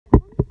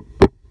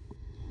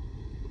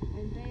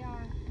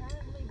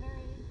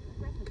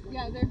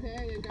Yeah, they're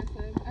very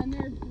aggressive, and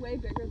they're way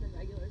bigger than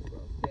regular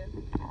squirrels too.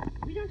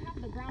 We don't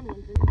have the brown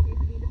ones. In case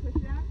you need to push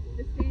it out,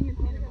 just stay in your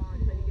cannonball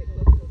until you get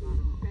close to the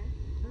bottom, okay?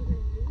 Okay.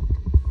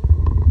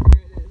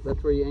 There it is.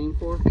 That's where you aim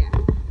for? Yeah.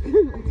 That's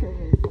where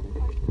you aim for.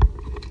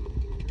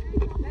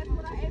 That's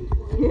what I aim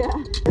for. Yeah.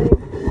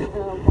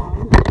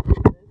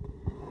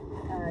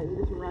 You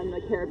just run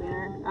the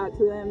carabiner out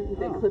to them,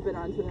 then clip it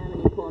onto them,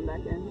 and you pull them back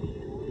in.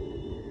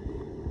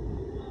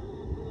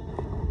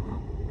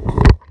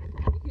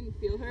 You can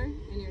feel her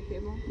in your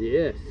cable?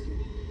 Yes.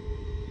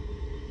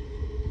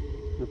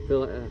 I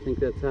think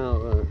that's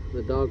how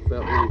the dog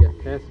felt when he got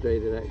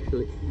castrated,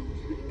 actually.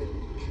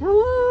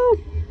 Hello!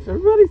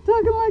 Everybody's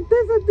talking like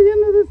this at the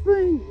end of this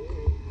thing.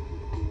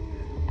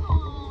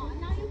 Aw,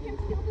 now you can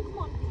feel the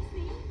monkey,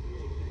 see?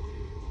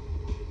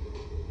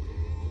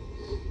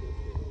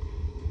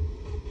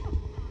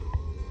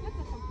 That's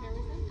a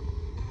comparison.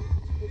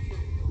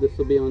 This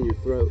will be on your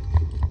throat. He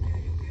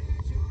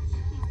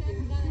said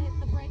you gotta hit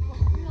the brake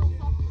real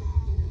soft.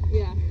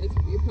 Yeah,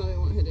 you probably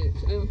won't hit it.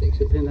 I don't think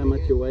she'll. Depends how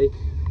much you weigh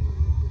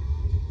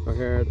or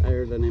how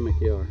aerodynamic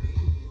you are.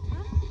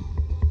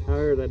 How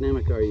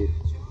aerodynamic are you?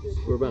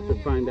 We're about to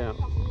find out.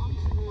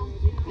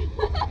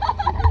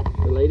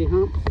 The lady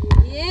hump?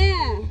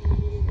 Yeah!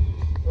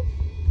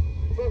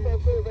 Where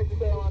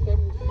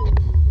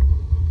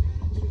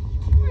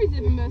are you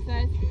zipping both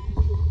sides?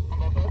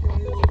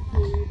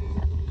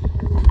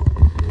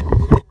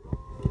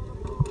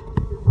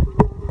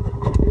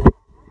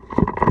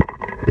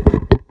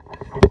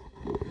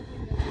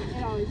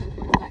 It always is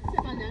like that.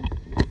 Sit on down.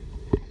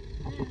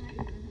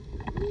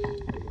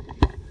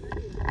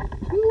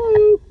 Hello!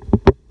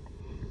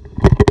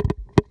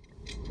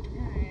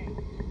 Alright.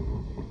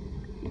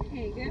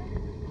 Okay, good.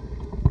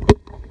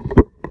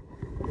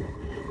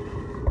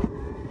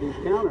 Do you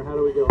count or how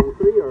do we go? On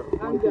three or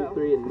On 1, 2, go.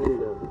 3 and then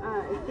go?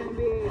 It's going to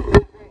be,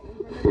 alright,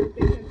 remember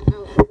big jumps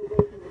out away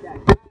from the deck.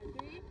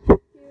 3, 2,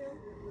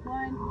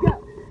 1, go!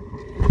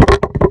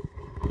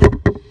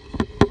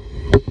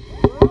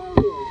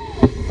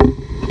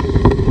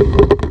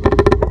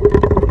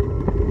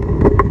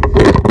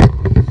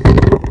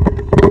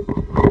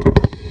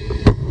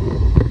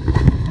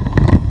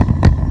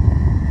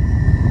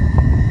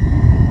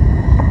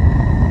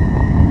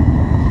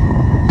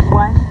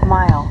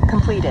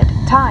 Completed.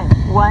 Time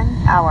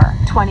 1 hour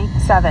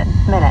 27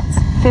 minutes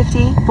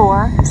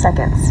 54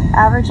 seconds.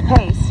 Average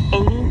pace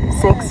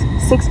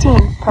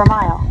 86.16 per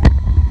mile.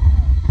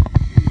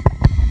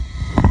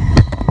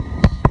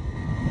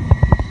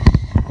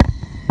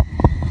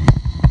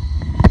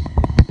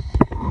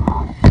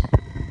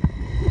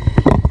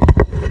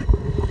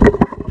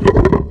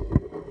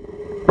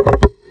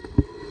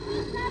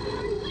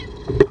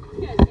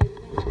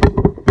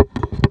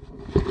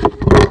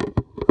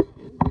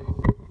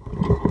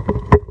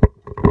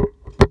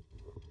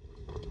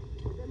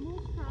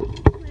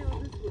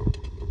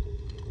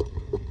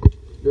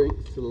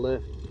 Drinks to the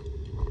left.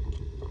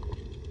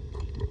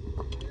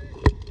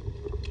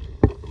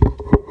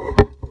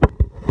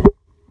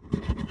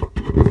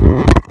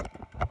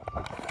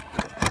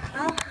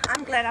 Well,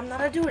 I'm glad I'm not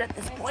a dude at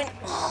this point.